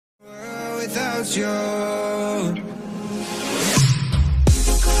without you.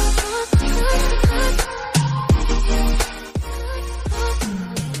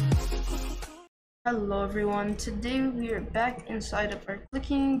 Hello everyone, today we are back inside of our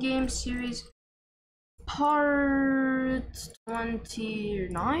clicking game series part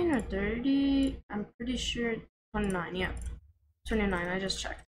 29 or 30. I'm pretty sure 29, yeah, 29, I just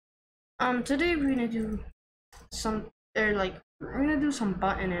checked. Today we're gonna do some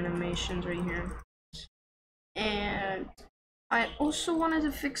button animations right here, and I also wanted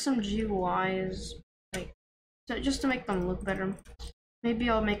to fix some GUIs, just to make them look better. Maybe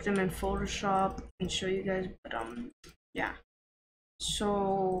I'll make them in Photoshop and show you guys, but yeah.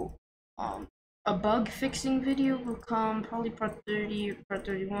 So a bug fixing video will come probably part 30 or part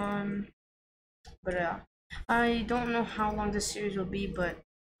 31, but I don't know how long this series will be, but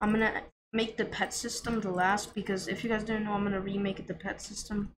I'm gonna make the pet system the last, because if you guys didn't know, I'm gonna remake the pet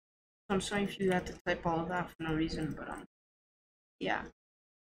system. So I'm sorry if you had to type all of that for no reason, but yeah.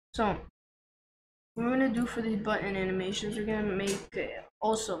 So what we're gonna do for these button animations, we're gonna make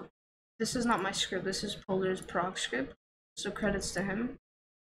also, this is not my script, this is polarisprog script, so credits to him.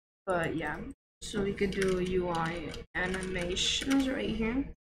 But yeah, so we could do UI animations right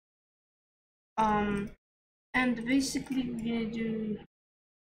here. And basically we're gonna do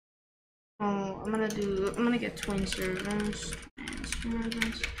I'm gonna get twin servers and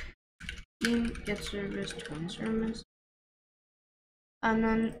servers, get servers, twin servers, and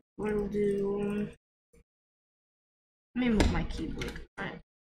then we'll do, let me move my keyboard. Alright.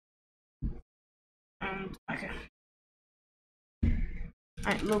 And okay.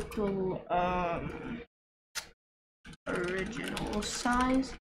 Alright, local original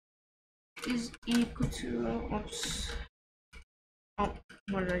size is equal to, oops. Oh,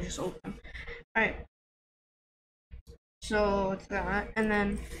 what did I just open? Alright. So it's that, and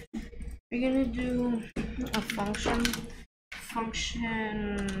then we're gonna do a function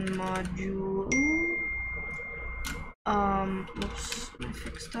module. Oops, let me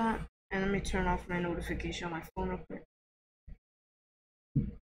fix that, and let me turn off my notification on my phone real quick.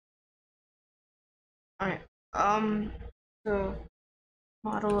 Alright, so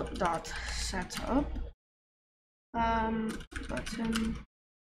model dot setup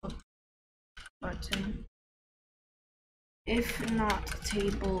button if not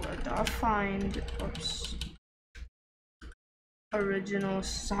table dot find, oops, original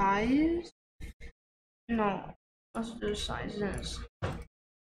size, no, let's do sizes,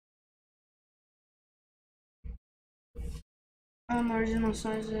 original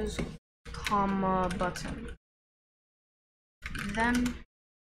sizes, comma, button. Then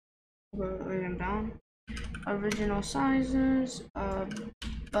we're going down, original sizes,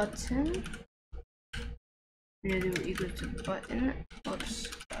 button, we're gonna do equal to button, oops,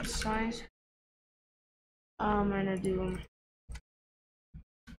 that size. We're gonna do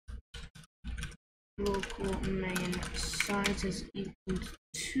local main size is equal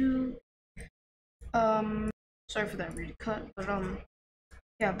to, sorry for that recut, but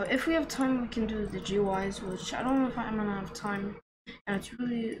yeah, but if we have time we can do the GUIs, which I don't know if I'm gonna have time, and it's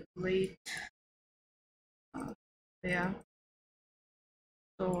really late. Yeah,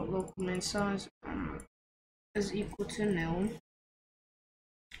 so local main size is equal to nil.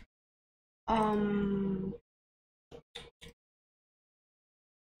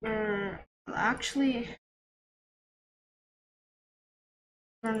 Actually,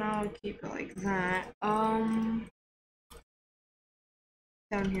 for now keep it like that. Down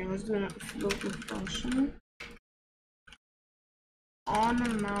here, let's do a local function. On a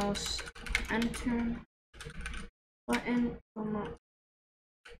mouse, enter button,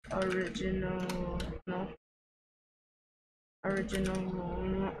 original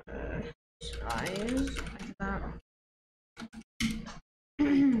size, like that.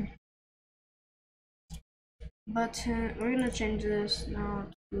 Button, we're gonna change this now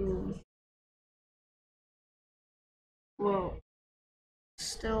to, well,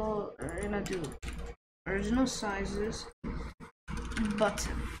 still we're gonna do original sizes,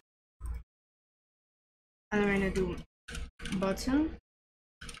 button, and then we're gonna do button,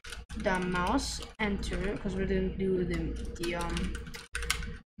 the mouse, enter, because we're gonna do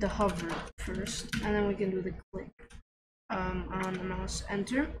the hover first, and then we can do the click on the mouse,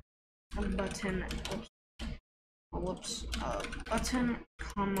 enter, button, button,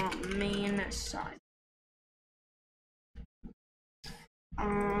 comma, main size.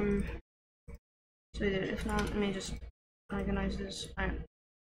 So if not, let me just organize this.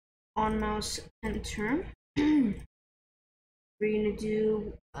 On mouse, enter. We're gonna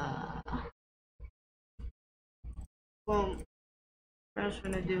do well, first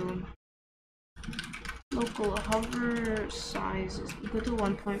we're gonna do local hover size is equal to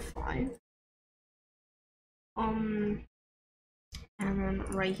 1.5. And then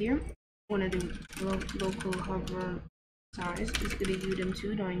right here, I'm gonna do local hover size is gonna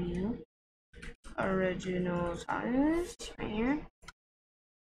udem2.new original size right here.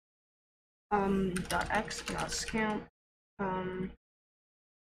 .x .scale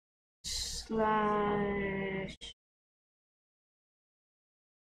slash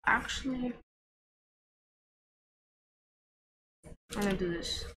actually I'm gonna do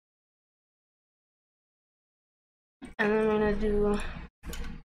this, and then I'm gonna do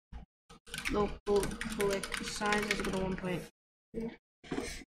local click size is equal to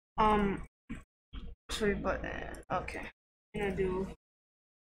 1.2. Sorry, but okay, I'm gonna do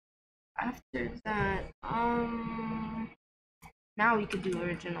after that. Now we could do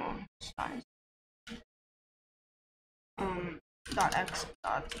original size. .x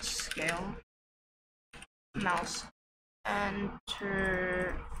 .scale mouse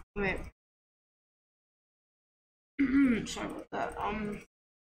enter. Wait. Sorry about that.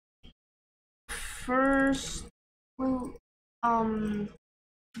 First, well,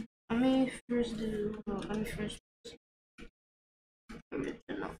 let me first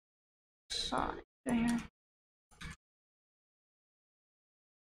original size right here.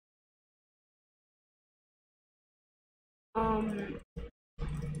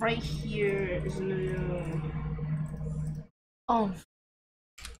 Right here is new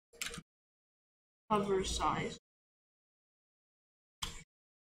hover size.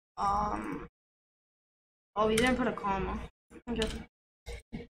 Oh, we didn't put a comma. Okay,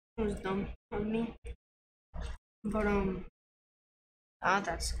 it was dumb of me. But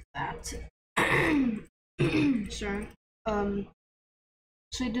that's that. Sure. So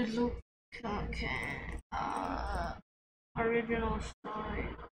we did look. Okay. Original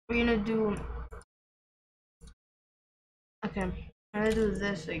size. We're gonna do. Okay, I'm gonna do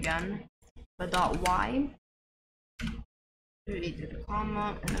this again, but .y. We do the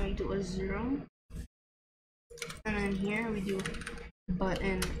comma, and then we do a 0. And then here we do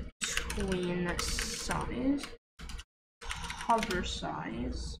button tween size, hover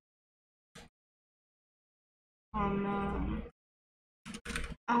size,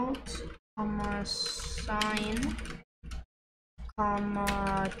 out, sign,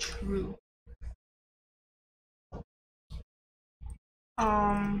 true.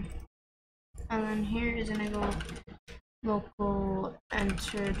 And then here is gonna go local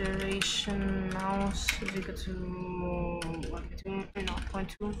enter duration mouse is equal to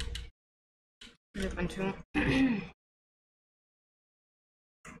 0.2.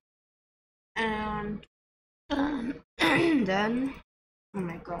 And then oh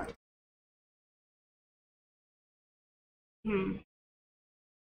my god.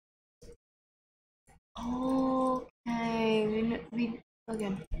 Okay, we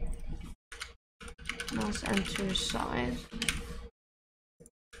again. Mouse enter size.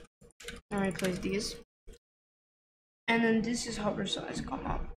 I'll replace these. And then this is hover size,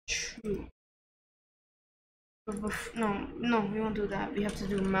 comma true. But no, we won't do that. We have to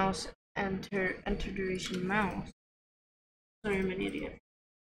do mouse enter duration mouse. Sorry, I'm an idiot.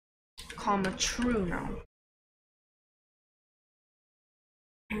 Comma true now.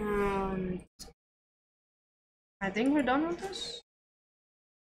 And I think we're done with this.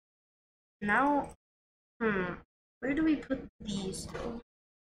 Now, where do we put these though?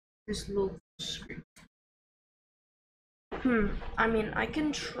 This local script. I mean, I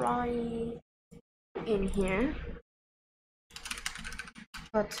can try in here.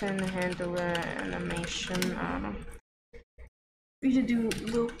 Button handler animation. I don't know. We should do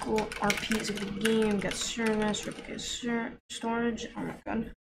local RP is the game, get service, replicate storage. Oh my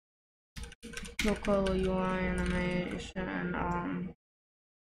god. Local UI animation,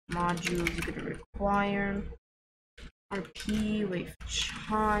 modules you're gonna require. RP, wait for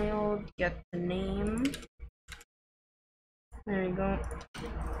child, get the name. There we go.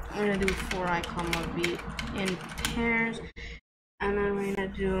 We're gonna do for I, v in pairs. And then we're gonna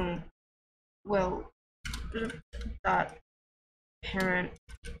do, well, that parent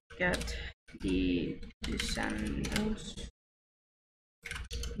get the descendants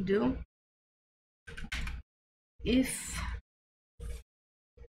do if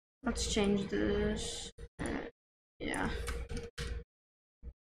let's change this yeah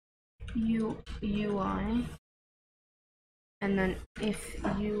UI, and then if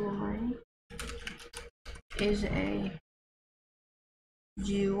UI is a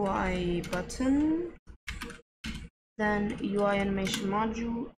GUI button, then UI animation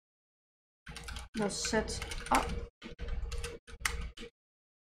module will set up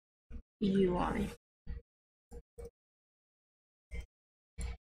UI.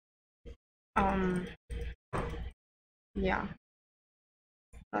 yeah,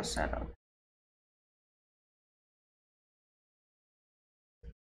 that's set up.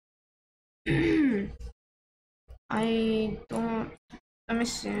 I don't, let me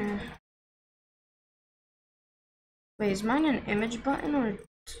see. Wait, is mine an image button or,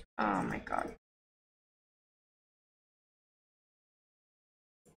 oh my god.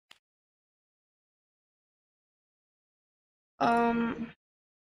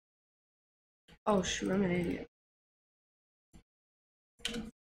 Oh shoot, I'm an idiot.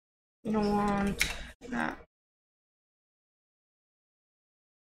 You don't want that.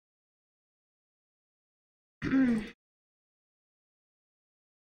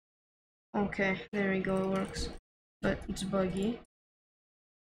 Okay, there we go, it works. But it's buggy.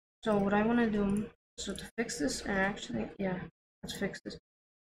 So what I want to do, so to fix this, and actually, yeah, let's fix this.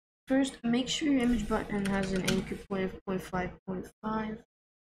 First, make sure your image button has an anchor point of 0.5.5.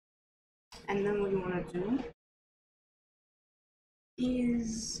 And then what you want to do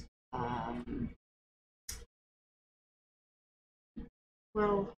is,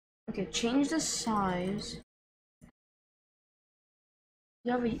 well, okay, change the size.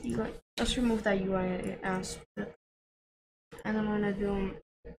 Let's remove that UI aspect. And I'm gonna do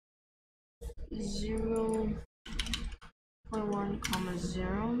 0.1,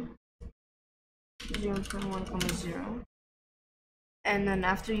 0, 0.1, 0. And then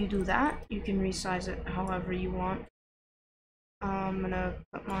after you do that, you can resize it however you want. I'm gonna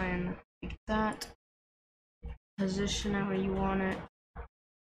put mine like that. Position it where you want it.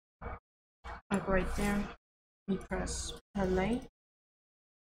 Like right there. You press play.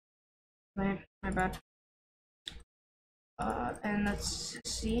 Wait, my bad. And let's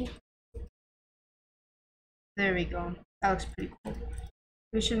see. There we go. That looks pretty cool.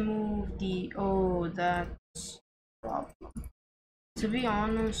 We should move the, oh, that's a problem. To be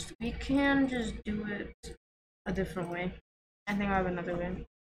honest, we can just do it a different way. I think I have another way.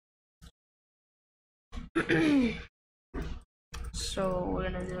 So we're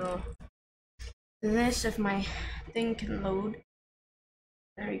gonna do this if my thing can load.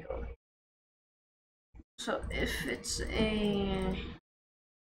 There you go. So if it's a,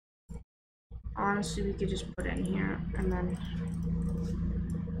 honestly, we could just put it in here and then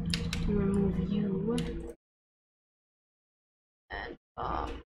remove you and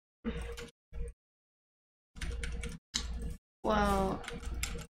well,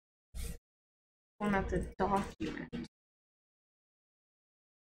 format the document.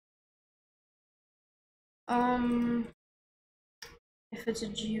 If it's a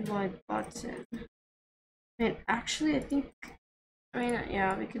GUI button, and actually, I think,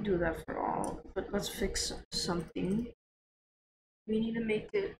 yeah, we could do that for all, but let's fix something. We need to make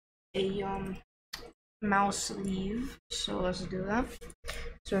it a mouse leave, so let's do that.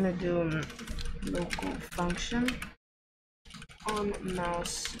 So we're gonna do local function on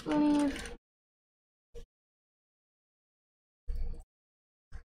mouse leave.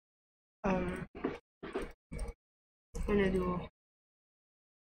 We're gonna do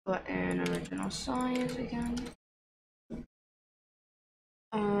button original size again.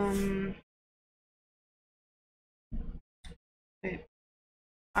 Wait.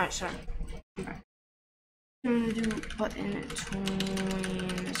 Alright, sorry. Okay. We're gonna do button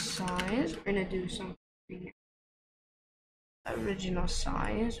tween size. We're gonna do something original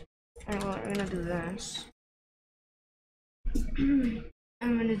size. And we're gonna do this.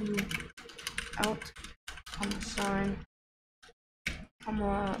 I'm gonna do out, comma sign,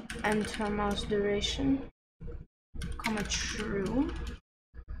 comma enter mouse duration, comma true.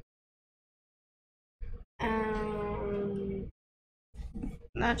 And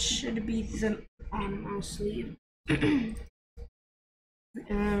that should be the on mouse leave. And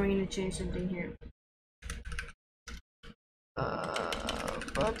then we're gonna change something here.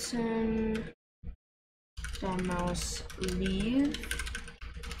 Button on mouse leave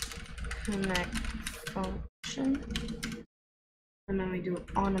connect function, and then we do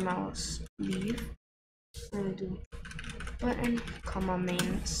on mouse leave. And we do button, comma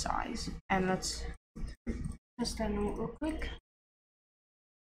main size, and let's test that note real quick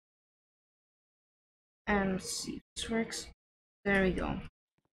and see if this works. There we go.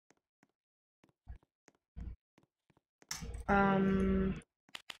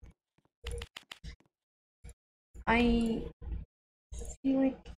 I feel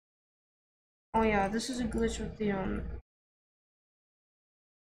like, oh yeah, this is a glitch with the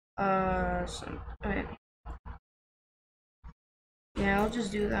wait. Yeah, I'll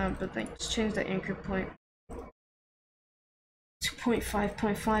just do that, but like just change the anchor point to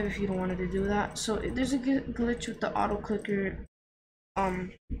 0.5.5 if you don't want it to do that. So there's a glitch with the auto clicker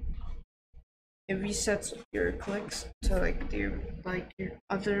it resets your clicks to like your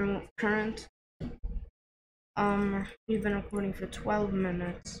other current. We've been recording for 12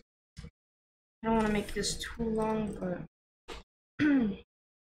 minutes. I don't want to make this too long, but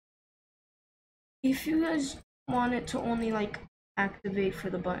if you guys want it to only like activate for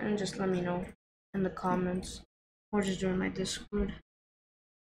the button, just let me know in the comments or just join my Discord.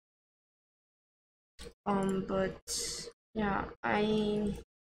 But yeah,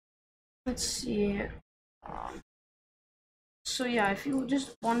 let's see. So yeah, if you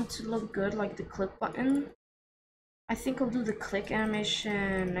just want it to look good, like the click button, I think I'll do the click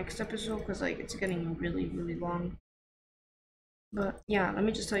animation next episode because like it's getting really long. But yeah, let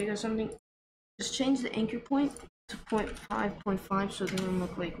me just tell you guys something. Just change the anchor point to 0.5 so it doesn't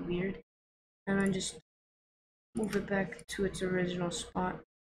look like weird, and then just move it back to its original spot,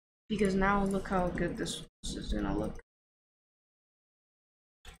 because now look how good this is gonna look.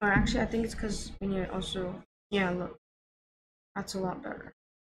 Or actually, I think it's because when you also, yeah, look, that's a lot better.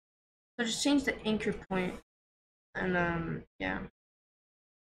 So just change the anchor point, and yeah,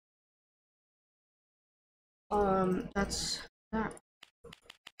 that's that.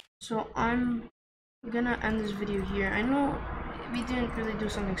 So I'm gonna end this video here. I know we didn't really do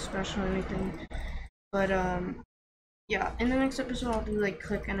something special or anything, but yeah, in the next episode I'll do like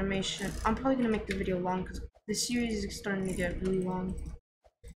click animation. I'm probably gonna make the video long because the series is starting to get really long.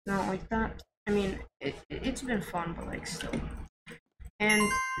 Not like that. I mean, it's been fun, but like still. And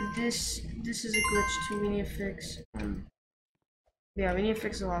this is a glitch too. We need to fix. Yeah, we need to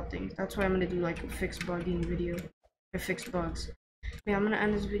fix a lot of things. That's why I'm gonna do like a fix bugging video, or fix bugs. Yeah, I'm gonna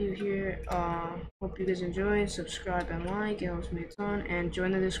end this video here. Hope you guys enjoy. Subscribe and like. It helps me a ton. And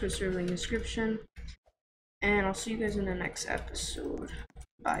join the Discord server in the description. And I'll see you guys in the next episode.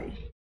 Bye.